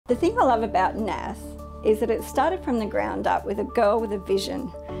The thing I love about Nas is that it started from the ground up with a girl with a vision,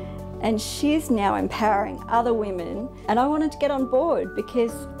 and she's now empowering other women, and I wanted to get on board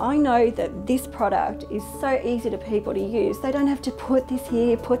because I know that this product is so easy to people to use. They don't have to put this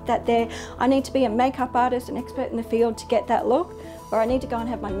here, put that there. I need to be a makeup artist, an expert in the field to get that look, or I need to go and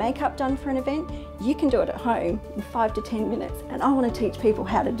have my makeup done for an event. You can do it at home in 5 to 10 minutes, and I want to teach people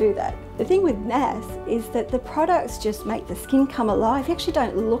how to do that. The thing with Nas is that the products just make the skin come alive. You actually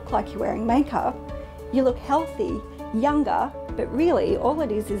don't look like you're wearing makeup. You look healthy, younger, but really all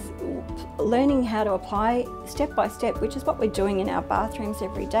it is learning how to apply step by step, which is what we're doing in our bathrooms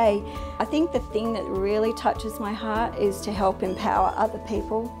every day. I think the thing that really touches my heart is to help empower other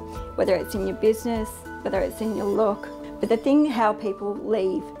people, whether it's in your business, whether it's in your look. But the thing how people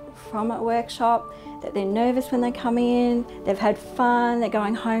leave from a workshop, that they're nervous when they come in, they've had fun, they're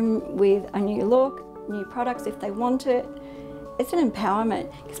going home with a new look, new products if they want it. It's an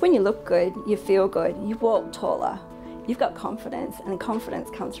empowerment, because when you look good, you feel good, you walk taller, you've got confidence, and confidence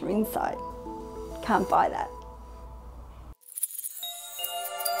comes from inside. Can't buy that.